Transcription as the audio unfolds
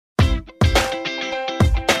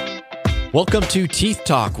Welcome to Teeth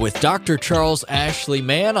Talk with Dr. Charles Ashley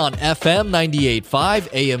Mann on FM 98.5,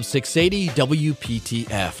 AM 680,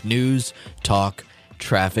 WPTF, News, Talk,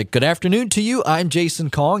 Traffic. Good afternoon to you. I'm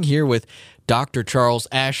Jason Kong here with Dr. Charles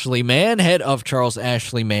Ashley Mann, head of Charles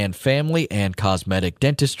Ashley Mann Family and Cosmetic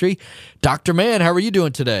Dentistry. Dr. Mann, how are you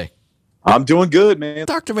doing today? I'm doing good, man.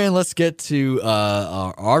 Dr. Mann, let's get to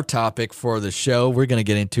our topic for the show. We're going to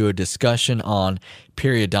get into a discussion on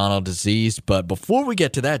periodontal disease. But before we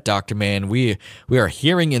get to that, Dr. Mann, we are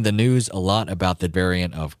hearing in the news a lot about the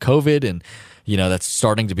variant of COVID, and that's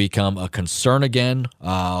starting to become a concern again,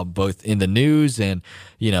 both in the news and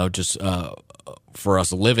just for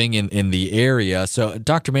us living in the area. So,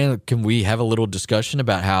 Dr. Mann, can we have a little discussion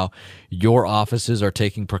about how your offices are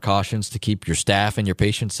taking precautions to keep your staff and your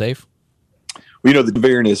patients safe? Well, the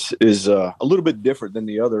variant is a little bit different than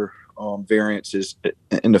the other variants is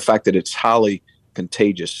in the fact that it's highly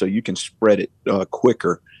contagious, so you can spread it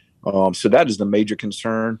quicker. So that is the major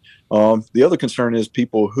concern. The other concern is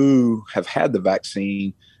people who have had the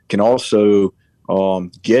vaccine can also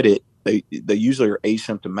get it. They usually are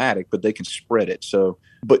asymptomatic, but they can spread it. So,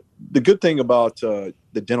 but the good thing about the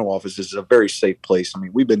dental office is it's a very safe place. I mean,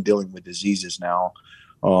 we've been dealing with diseases now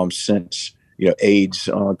since AIDS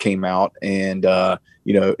came out, and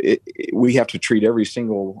we have to treat every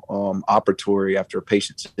single operatory after a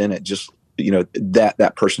patient's in it. Just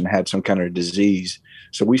that person had some kind of disease,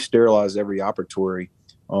 so we sterilize every operatory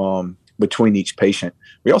between each patient.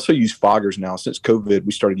 We also use foggers now. Since COVID,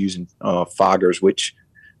 we started using foggers, which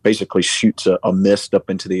basically shoots a mist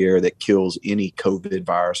up into the air that kills any COVID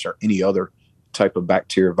virus or any other type of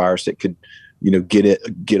bacteria virus that could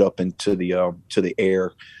get up into the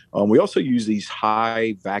air. We also use these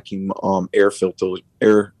high vacuum air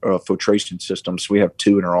filtration systems. We have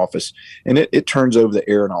 2 in our office, and it turns over the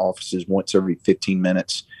air in our offices once every 15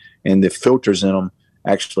 minutes. And the filters in them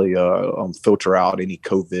actually filter out any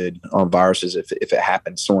COVID viruses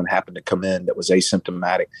if someone happened to come in that was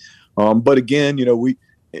asymptomatic. But again, we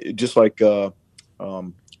just like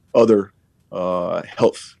other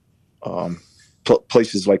health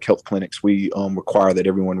places like health clinics, we require that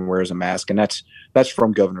everyone wears a mask, and that's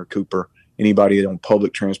from Governor Cooper. Anybody on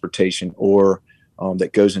public transportation or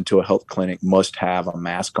that goes into a health clinic must have a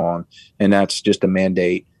mask on, and that's just a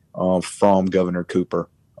mandate from Governor Cooper.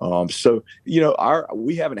 So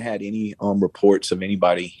we haven't had any reports of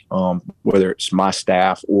anybody, whether it's my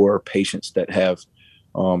staff or patients that have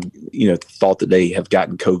thought that they have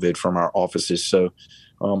gotten COVID from our offices. So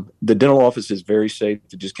the dental office is very safe.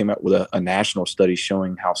 It just came out with a national study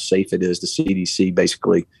showing how safe it is. The CDC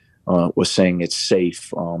basically was saying it's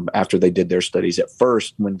safe after they did their studies. At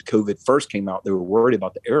first, when COVID first came out, they were worried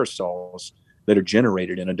about the aerosols that are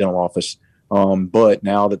generated in a dental office. But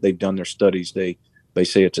now that they've done their studies, they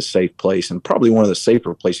say it's a safe place, and probably one of the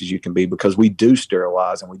safer places you can be, because we do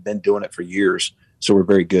sterilize, and we've been doing it for years. So we're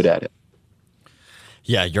very good at it.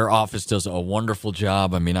 Yeah, your office does a wonderful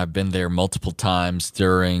job. I mean, I've been there multiple times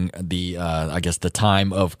during the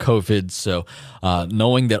time of COVID. So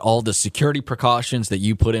knowing that all the security precautions that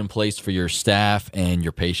you put in place for your staff and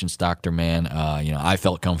your patients, Dr. Mann, I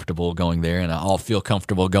felt comfortable going there, and I'll feel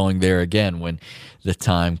comfortable going there again when the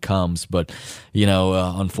time comes. But,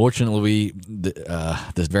 unfortunately,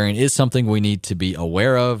 this variant is something we need to be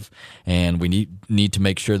aware of, and we need to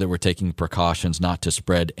make sure that we're taking precautions not to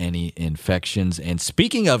spread any infections. And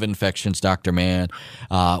speaking of infections, Dr. Mann,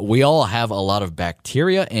 we all have a lot of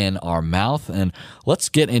bacteria in our mouth, and let's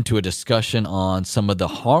get into a discussion on some of the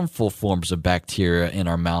harmful forms of bacteria in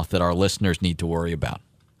our mouth that our listeners need to worry about.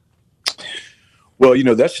 Well,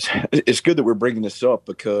 it's good that we're bringing this up,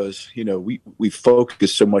 because we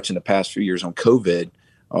focused so much in the past few years on COVID,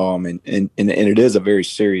 and it is a very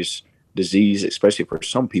serious disease, especially for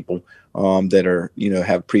some people that are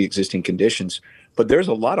have pre-existing conditions. But there's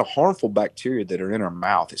a lot of harmful bacteria that are in our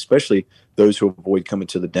mouth, especially those who avoid coming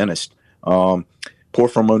to the dentist.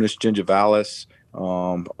 Porphyromonas gingivalis,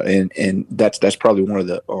 and that's probably one of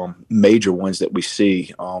the major ones that we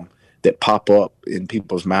see that pop up in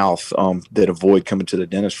people's mouth that avoid coming to the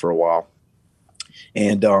dentist for a while.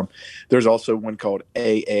 And there's also one called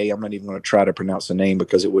AA. I'm not even going to try to pronounce the name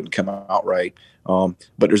because it wouldn't come out right. But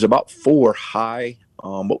there's about 4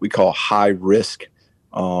 what we call high risk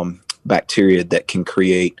bacteria that can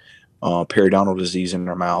create periodontal disease in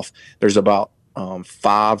our mouth. There's about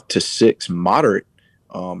 5 to 6 moderate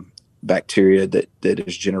bacteria that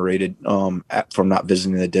is generated from not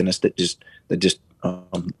visiting the dentist that just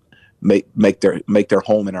make their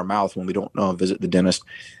home in our mouth when we don't visit the dentist.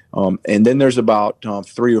 And then there's about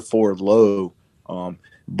 3 or 4 low.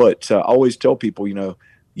 But I always tell people,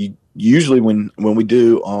 usually when we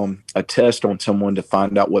do a test on someone to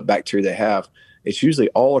find out what bacteria they have, it's usually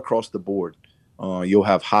all across the board. You'll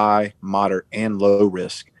have high, moderate, and low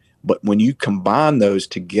risk. But when you combine those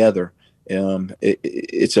together,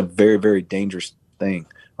 it's a very, very dangerous thing,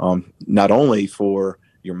 not only for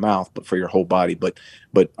your mouth, but for your whole body. But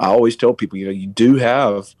I always tell people, you do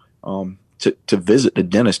have to visit the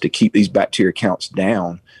dentist to keep these bacteria counts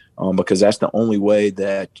down, because that's the only way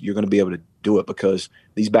that you're going to be able to do it, because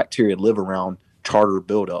these bacteria live around tartar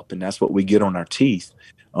buildup, and that's what we get on our teeth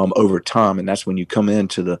over time. And that's when you come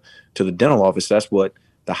into the dental office, that's what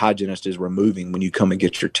the hygienist is removing when you come and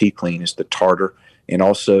get your teeth clean, is the tartar. And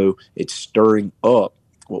also it's stirring up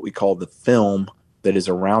what we call the film that is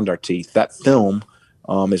around our teeth. That film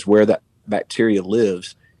is where that bacteria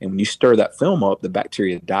lives. And when you stir that film up, the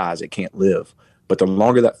bacteria dies. It can't live. But the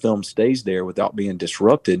longer that film stays there without being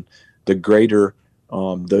disrupted, the greater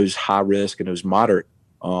those high risk and those moderate,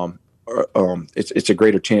 it's a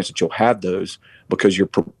greater chance that you'll have those, because you're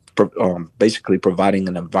basically providing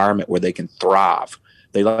an environment where they can thrive.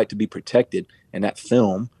 They like to be protected. And that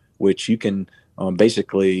film, which you can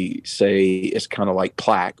basically say is kind of like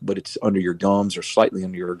plaque, but it's under your gums or slightly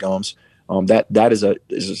under your gums. That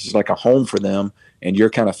is like a home for them, and you're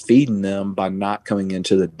kind of feeding them by not coming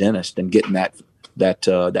into the dentist and getting that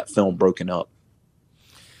film broken up.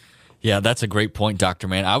 Yeah, that's a great point, Dr.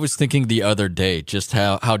 Mann. I was thinking the other day just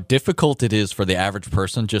how difficult it is for the average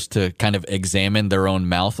person just to kind of examine their own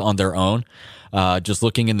mouth on their own, just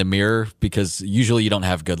looking in the mirror, because usually you don't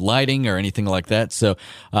have good lighting or anything like that. So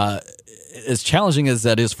as challenging as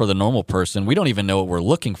that is for the normal person, we don't even know what we're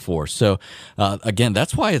looking for. So again,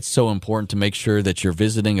 that's why it's so important to make sure that you're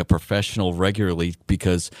visiting a professional regularly,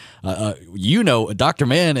 because Dr.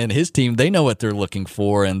 Mann and his team, they know what they're looking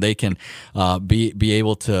for, and they can be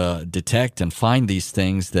able to detect and find these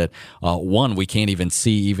things that one, we can't even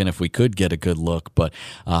see even if we could get a good look. But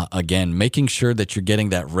again, making sure that you're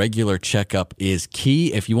getting that regular checkup is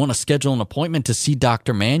key. If you want to schedule an appointment to see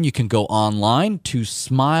Dr. Mann, you can go online to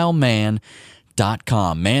SmileMan.com.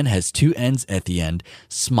 Man has two N's at the end.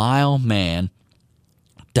 SmileMan.com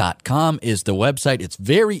is the website. It's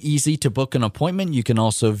very easy to book an appointment. You can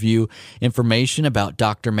also view information about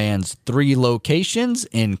Dr. Mann's 3 locations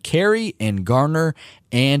in Cary, in Garner,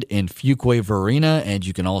 and in Fuquay-Varina. And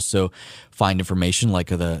you can also find information like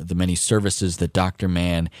the many services that Dr.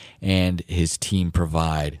 Mann and his team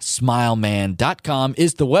provide. SmileMan.com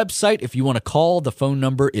is the website. If you want to call, the phone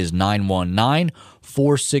number is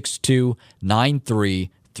 919-462-9338.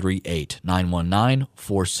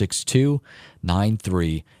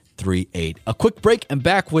 919-462-9338. A quick break and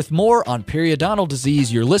back with more on periodontal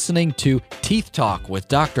disease. You're listening to Teeth Talk with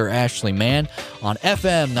Dr. Ashley Mann on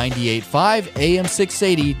FM 98.5, AM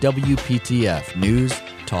 680, WPTF. News,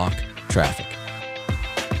 Talk, Traffic.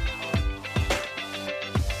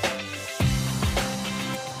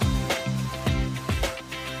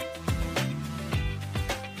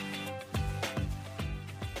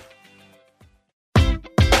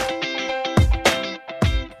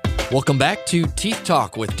 Welcome back to Teeth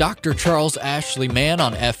Talk with Dr. Charles Ashley Mann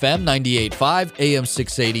on FM 98.5, AM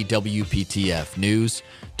 680, WPTF. News,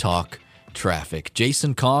 Talk, Traffic.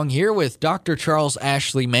 Jason Kong here with Dr. Charles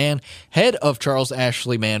Ashley Mann, head of Charles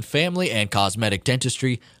Ashley Mann Family and Cosmetic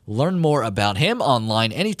Dentistry. Learn more about him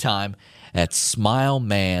online anytime at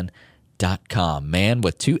SmileMan.com. Man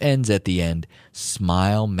with 2 N's at the end,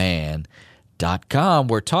 SmileMan.com.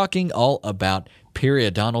 We're talking all about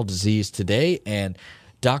periodontal disease today, and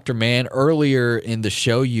Dr. Mann, earlier in the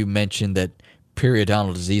show, you mentioned that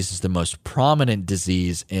periodontal disease is the most prominent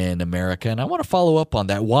disease in America, and I want to follow up on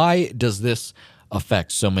that. Why does this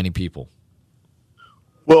affect so many people?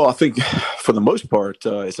 Well, I think for the most part,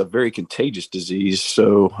 it's a very contagious disease.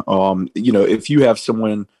 So, if you have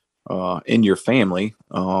someone in your family,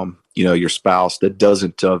 your spouse that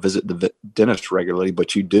doesn't visit the dentist regularly,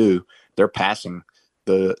 but you do, they're passing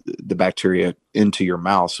the bacteria into your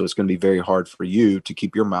mouth. So it's going to be very hard for you to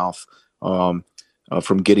keep your mouth from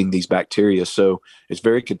getting these bacteria. So it's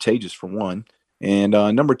very contagious, for one. And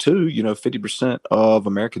number two, 50% of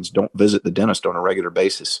Americans don't visit the dentist on a regular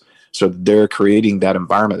basis. So they're creating that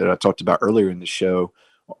environment that I talked about earlier in the show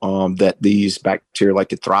that these bacteria like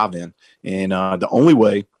to thrive in. And the only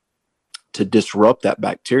way to disrupt that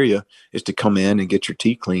bacteria is to come in and get your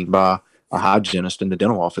teeth cleaned by a hygienist in the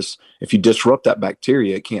dental office. If you disrupt that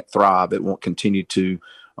bacteria, it can't thrive. It won't continue to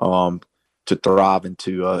thrive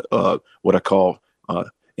into what I call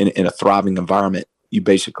in a thriving environment. You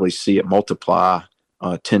basically see it multiply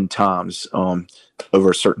 10 times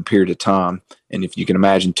over a certain period of time. And if you can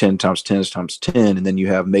imagine 10 times 10 times 10, and then you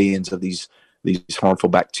have millions of these harmful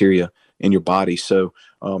bacteria, in your body. So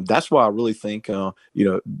that's why I really think,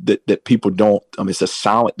 that people don't, it's a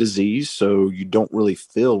silent disease. So you don't really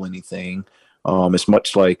feel anything. It's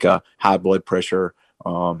much like high blood pressure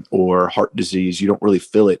or heart disease. You don't really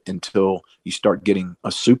feel it until you start getting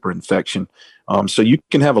a super infection. So you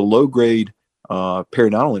can have a low grade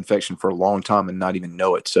periodontal infection for a long time and not even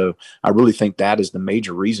know it. So I really think that is the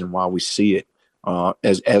major reason why we see it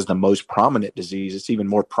as the most prominent disease. It's even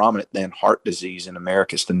more prominent than heart disease in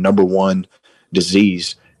America. It's the number one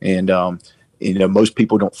disease. And, most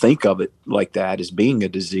people don't think of it like that as being a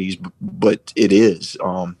disease, but it is.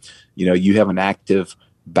 You have an active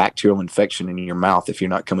bacterial infection in your mouth if you're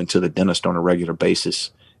not coming to the dentist on a regular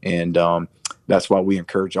basis. And that's why we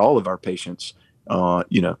encourage all of our patients,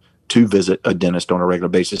 to visit a dentist on a regular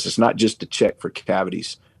basis. It's not just to check for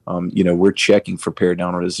cavities. We're checking for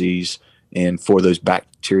periodontal disease and for those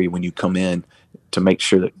bacteria when you come in to make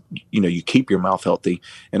sure that, you keep your mouth healthy.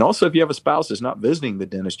 And also, if you have a spouse that's not visiting the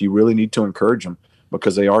dentist, you really need to encourage them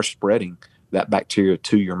because they are spreading that bacteria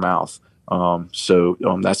to your mouth. So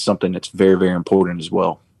that's something that's very, very important as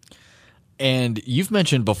well. And you've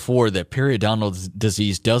mentioned before that periodontal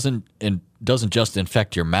disease doesn't just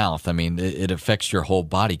infect your mouth. I mean, it affects your whole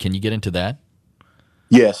body. Can you get into that?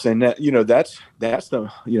 Yes, and that's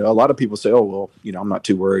the a lot of people say, oh well, I'm not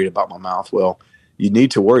too worried about my mouth. Well, you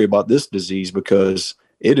need to worry about this disease because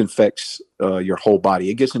it infects your whole body.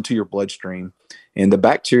 It gets into your bloodstream, and the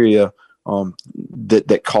bacteria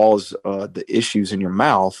that cause the issues in your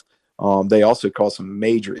mouth, they also cause some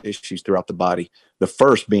major issues throughout the body. The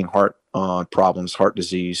first being heart problems, heart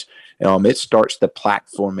disease. It starts the plaque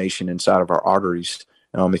formation inside of our arteries.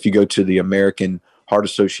 If you go to the American Heart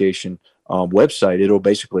Association website, it'll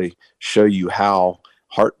basically show you how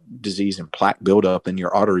heart disease and plaque buildup in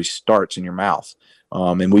your arteries starts in your mouth.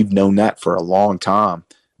 And we've known that for a long time,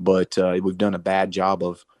 but we've done a bad job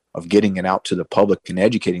of getting it out to the public and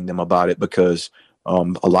educating them about it because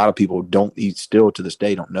a lot of people still to this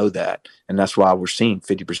day don't know that. And that's why we're seeing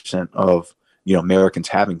 50% of, Americans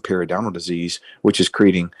having periodontal disease, which is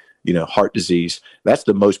creating, heart disease. That's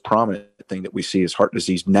the most prominent thing that we see is heart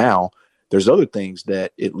disease. Now, there's other things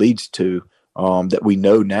that it leads to that we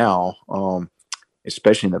know now,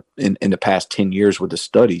 especially in the past 10 years with the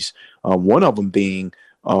studies. One of them being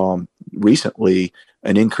recently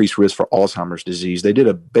an increased risk for Alzheimer's disease. They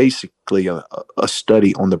did basically a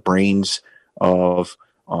study on the brains of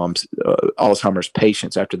Alzheimer's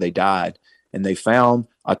patients after they died, and they found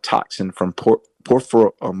a toxin from the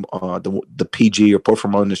PG or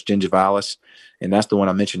Porphyromonas gingivalis, and that's the one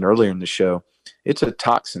I mentioned earlier in the show. It's a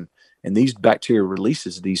toxin, and these bacteria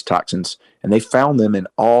releases these toxins, and they found them in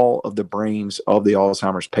all of the brains of the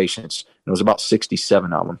Alzheimer's patients. And it was about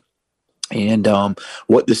 67 of them. And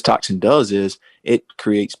what this toxin does is it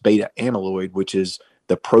creates beta amyloid, which is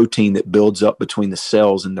the protein that builds up between the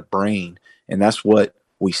cells in the brain. And that's what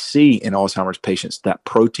we see in Alzheimer's patients, that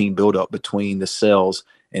protein buildup between the cells,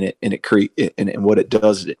 and what it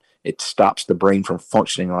does is it stops the brain from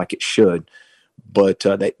functioning like it should. But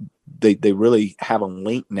they really have a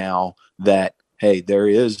link now that, hey, there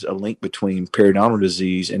is a link between periodontal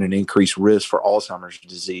disease and an increased risk for Alzheimer's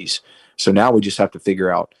disease. So now we just have to figure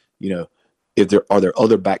out, if there are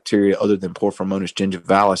other bacteria other than Porphyromonas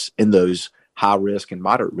gingivalis in those high risk and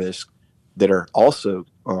moderate risk that are also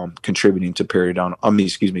contributing to to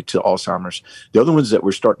Alzheimer's. The other ones that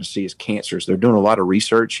we're starting to see is cancers. They're doing a lot of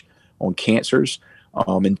research on cancers.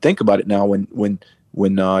 And think about it now, when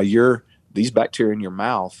these bacteria in your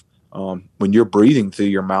mouth, when you're breathing through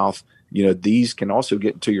your mouth, these can also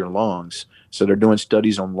get into your lungs. So they're doing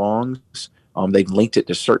studies on lungs. They've linked it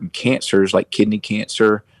to certain cancers like kidney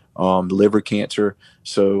cancer, liver cancer.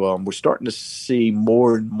 So we're starting to see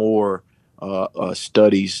more and more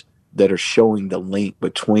studies that are showing the link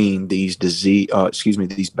between these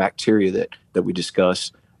these bacteria that we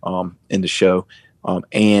discuss in the show,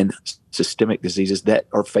 and systemic diseases that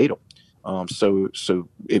are fatal. So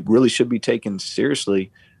it really should be taken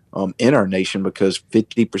seriously in our nation because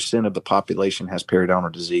 50% of the population has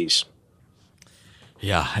periodontal disease.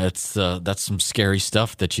 Yeah, that's some scary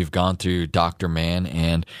stuff that you've gone through, Dr. Mann,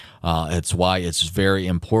 and it's why it's very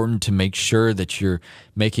important to make sure that you're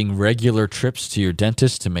making regular trips to your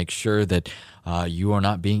dentist to make sure that you are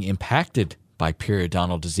not being impacted by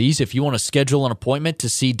periodontal disease. If you want to schedule an appointment to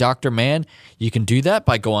see Dr. Mann, you can do that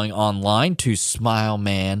by going online to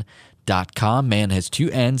smileman.com. Man has two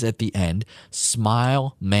N's at the end,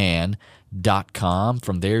 smileman.com. drmann.com.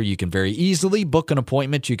 From there, you can very easily book an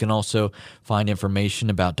appointment. You can also find information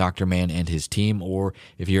about Dr. Mann and his team, or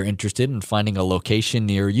if you're interested in finding a location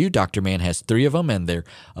near you, Dr. Mann has 3 of them, and they're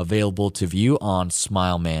available to view on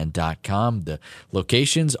smileman.com. The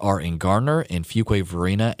locations are in Garner, in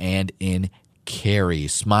Fuquay-Varina, and in Cary.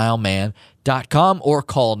 Smileman.com, or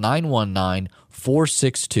call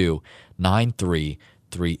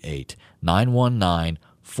 919-462-9338.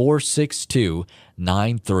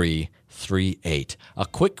 919-462-9338. A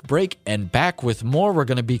quick break and back with more. We're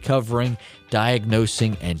going to be covering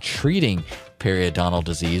diagnosing and treating periodontal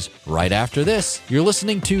disease right after this. You're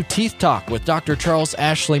listening to Teeth Talk with Dr. Charles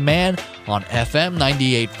Ashley Mann on FM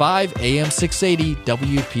 98.5, AM 680,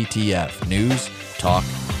 WPTF. News, Talk,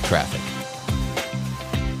 Traffic.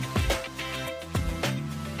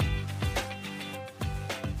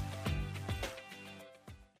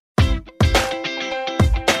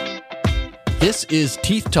 This is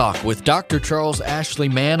Teeth Talk with Dr. Charles Ashley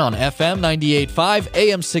Mann on FM 98.5,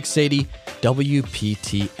 AM 680,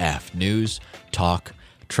 WPTF. News, Talk,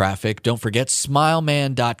 Traffic. Don't forget,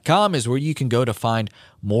 smileman.com is where you can go to find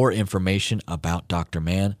more information about Dr.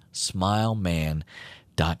 Mann. Smileman.com.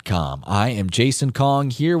 I am Jason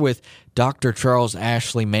Kong here with Dr. Charles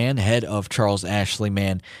Ashley Mann, head of Charles Ashley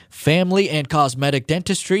Mann Family and Cosmetic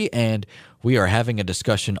Dentistry, and we are having a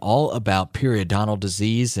discussion all about periodontal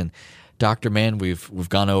disease. And Dr. Mann, we've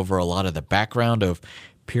gone over a lot of the background of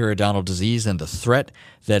periodontal disease and the threat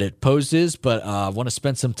that it poses, but I want to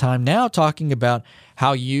spend some time now talking about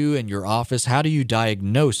how you and your office, how do you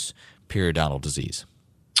diagnose periodontal disease?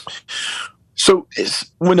 So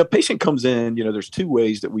when a patient comes in, there's 2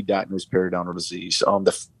 ways that we diagnose periodontal disease.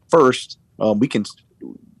 The first, we can,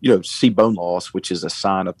 see bone loss, which is a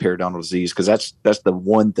sign of periodontal disease, because that's the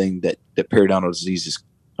one thing that periodontal disease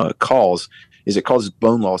causes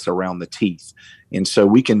bone loss around the teeth. And so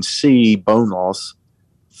we can see bone loss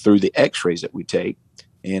through the x-rays that we take.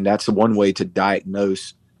 And that's one way to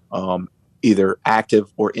diagnose either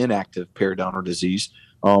active or inactive periodontal disease.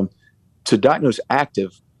 To diagnose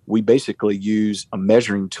active, we basically use a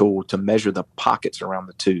measuring tool to measure the pockets around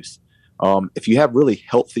the tooth. If you have really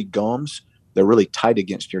healthy gums, they're really tight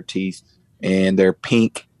against your teeth and they're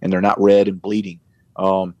pink and they're not red and bleeding.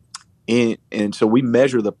 And so we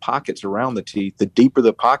measure the pockets around the teeth. The deeper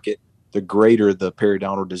the pocket, the greater the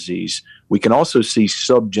periodontal disease. We can also see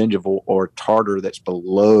subgingival or tartar that's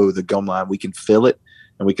below the gum line. We can feel it,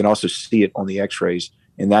 and we can also see it on the x-rays.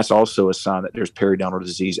 And that's also a sign that there's periodontal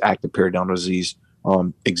disease, active periodontal disease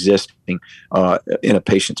existing in a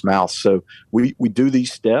patient's mouth. So we do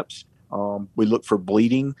these steps. We look for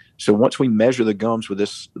bleeding. So once we measure the gums with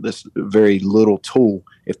this very little tool,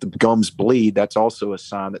 if the gums bleed, that's also a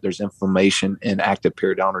sign that there's inflammation and active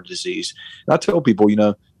periodontal disease. And I tell people,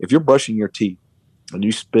 if you're brushing your teeth and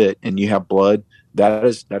you spit and you have blood, that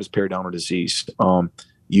is periodontal disease.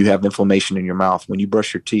 You have inflammation in your mouth. When you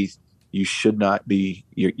brush your teeth, you should not be,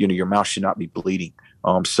 your mouth should not be bleeding.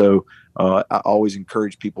 So I always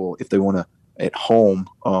encourage people, if they want to at home,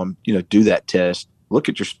 do that test. Look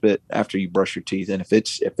at your spit after you brush your teeth, and if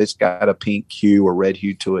it's got a pink hue or red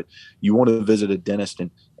hue to it, you want to visit a dentist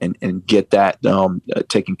and get that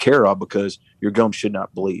taken care of, because your gums should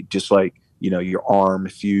not bleed. Just like your arm,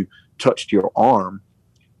 if you touched your arm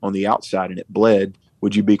on the outside and it bled,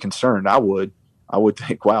 would you be concerned? I would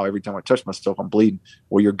think, wow, every time I touch myself, I'm bleeding.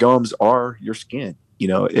 Well, your gums are your skin,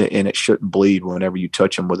 and it shouldn't bleed whenever you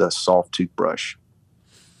touch them with a soft toothbrush.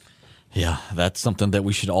 Yeah, that's something that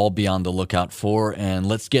we should all be on the lookout for. And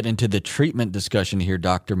let's get into the treatment discussion here,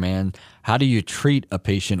 Dr. Mann. How do you treat a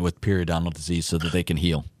patient with periodontal disease so that they can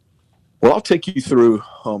heal? Well, I'll take you through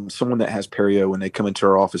someone that has perio when they come into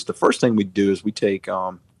our office. The first thing we do is we take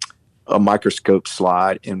a microscope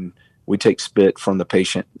slide and we take spit from the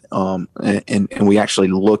patient, and we actually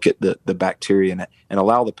look at the bacteria and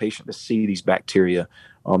allow the patient to see these bacteria.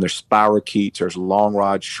 There's spirochetes, there's long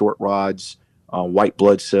rods, short rods, white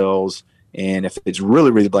blood cells, and if it's really,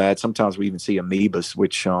 really bad, sometimes we even see amoebas,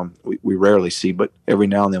 which we rarely see, but every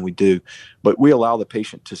now and then we do. But we allow the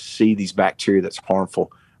patient to see these bacteria that's harmful.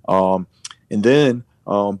 And then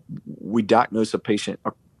we diagnose a patient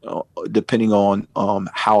depending on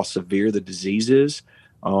how severe the disease is.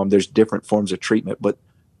 There's different forms of treatment, but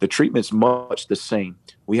the treatment's much the same.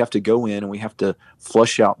 We have to go in and we have to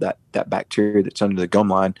flush out that bacteria that's under the gum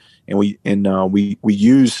line, and we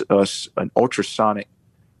use an ultrasonic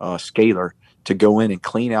scaler to go in and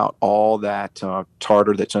clean out all that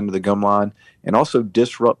tartar that's under the gum line, and also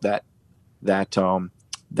disrupt that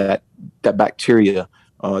bacteria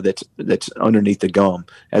that's underneath the gum.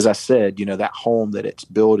 As I said, that home that it's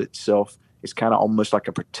built itself it's kind of almost like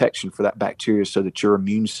a protection for that bacteria so that your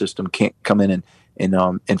immune system can't come in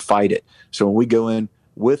and fight it. So when we go in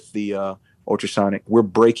with the ultrasonic, we're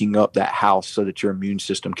breaking up that house so that your immune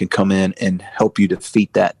system can come in and help you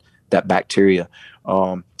defeat that bacteria.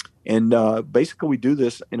 Basically, we do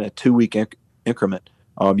this in a 2-week increment.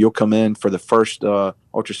 You'll come in for the first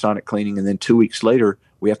ultrasonic cleaning, and then 2 weeks later,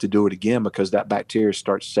 we have to do it again because that bacteria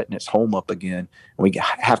starts setting its home up again. And we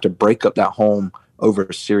have to break up that home over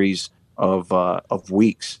a series of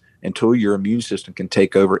weeks until your immune system can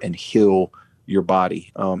take over and heal your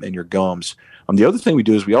body and your gums. The other thing we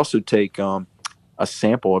do is we also take a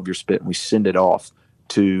sample of your spit and we send it off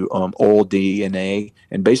to oil DNA.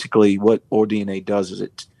 And basically what oil DNA does is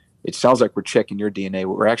it sounds like we're checking your DNA,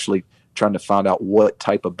 but we're actually trying to find out what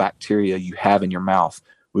type of bacteria you have in your mouth.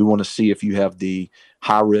 We want to see if you have the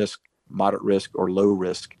high risk, moderate risk, or low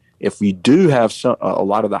risk. If we do have a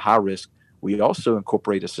lot of the high risk, we also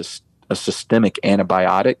incorporate a systemic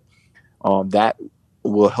antibiotic that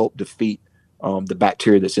will help defeat the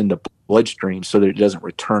bacteria that's in the bloodstream so that it doesn't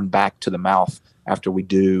return back to the mouth after we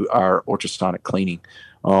do our ultrasonic cleaning.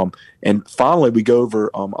 And finally, we go over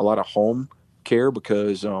a lot of home care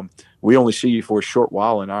because we only see you for a short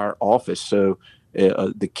while in our office. So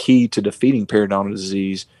the key to defeating periodontal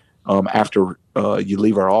disease after you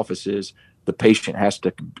leave our office is the patient has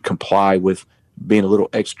to comply with being a little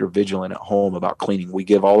extra vigilant at home about cleaning. We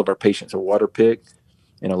give all of our patients a water pick,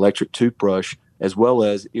 an electric toothbrush, as well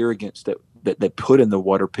as irrigants that they put in the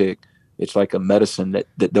water pick. It's like a medicine that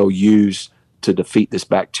they'll use to defeat this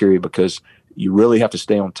bacteria because you really have to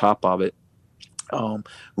stay on top of it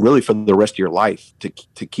really for the rest of your life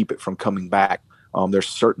to keep it from coming back. There's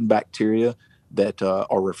certain bacteria that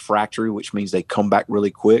are refractory, which means they come back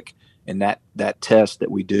really quick. And that test that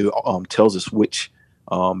we do tells us which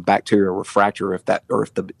bacteria are refractory, or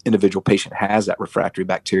if the individual patient has that refractory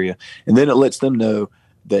bacteria. And then it lets them know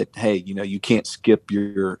that, hey, you can't skip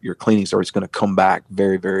your cleanings or it's going to come back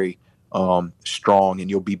very, very strong, and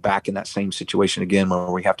you'll be back in that same situation again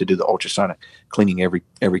where we have to do the ultrasonic cleaning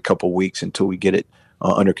every couple of weeks until we get it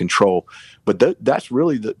under control. But that's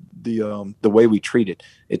really the way we treat it.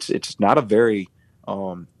 It's not a very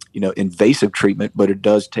invasive treatment, but it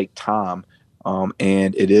does take time,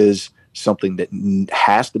 and it is something that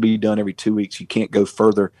has to be done every 2 weeks. You can't go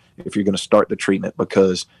further if you're going to start the treatment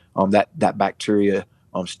because that bacteria,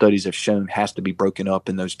 studies have shown, has to be broken up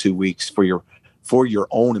in those 2 weeks for your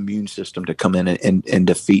own immune system to come in and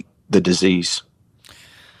defeat the disease.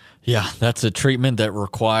 Yeah, that's a treatment that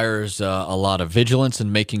requires a lot of vigilance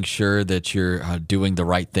and making sure that you're doing the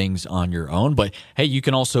right things on your own. But hey, you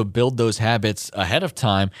can also build those habits ahead of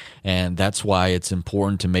time, and that's why it's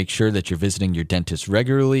important to make sure that you're visiting your dentist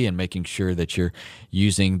regularly and making sure that you're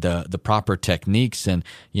using the proper techniques. And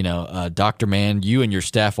Dr. Mann, you and your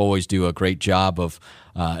staff always do a great job of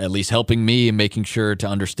at least helping me and making sure to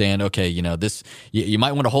understand, okay, this, you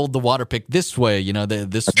might want to hold the water pick this way,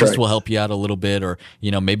 this will help you out a little bit, or,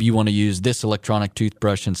 maybe you want to use this electronic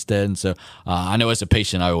toothbrush instead. And so I know as a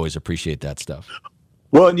patient, I always appreciate that stuff.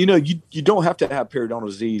 Well, and you don't have to have periodontal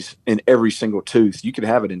disease in every single tooth. You could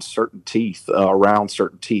have it in certain teeth, around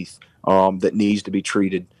certain teeth that needs to be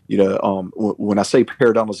treated. When I say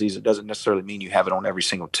periodontal disease, it doesn't necessarily mean you have it on every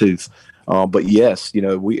single tooth. But yes,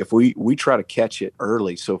 if we try to catch it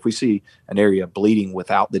early. So if we see an area bleeding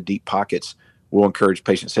without the deep pockets, we'll encourage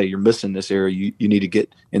patients, hey, you're missing this area. You need to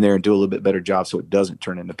get in there and do a little bit better job so it doesn't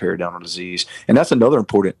turn into periodontal disease. And that's another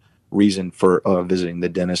important reason for visiting the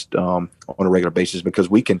dentist on a regular basis, because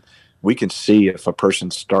we can see if a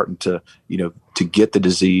person's starting to get the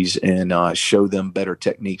disease and show them better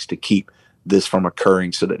techniques to keep this from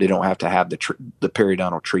occurring so that they don't have to have the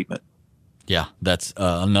periodontal treatment. Yeah, that's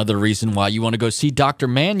another reason why you want to go see Dr.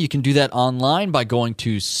 Mann. You can do that online by going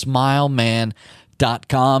to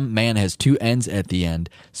smileman.com. Mann has 2 N's at the end.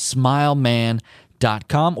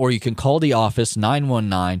 Smileman.com, or you can call the office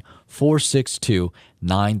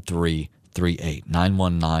 919-462-9338.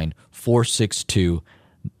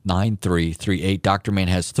 919-462-9338. Dr. Mann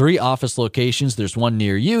has 3 office locations. There's one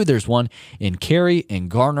near you. There's one in Cary, in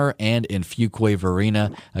Garner, and in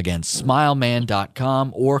Fuquay-Varina. Again,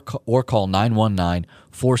 smileman.com or call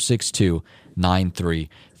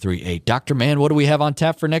 919-462-9338. Dr. Mann, what do we have on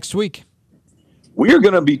tap for next week? We are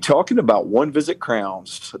going to be talking about one-visit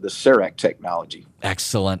crowns, the CEREC technology.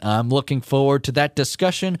 Excellent. I'm looking forward to that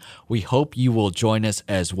discussion. We hope you will join us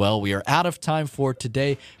as well. We are out of time for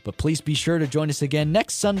today, but please be sure to join us again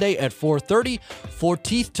next Sunday at 4:30 for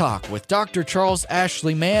Teeth Talk with Dr. Charles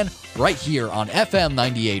Ashley Mann right here on FM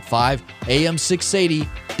 98.5, AM 680,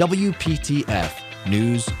 WPTF,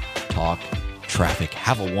 News, Talk, Traffic.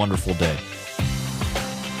 Have a wonderful day.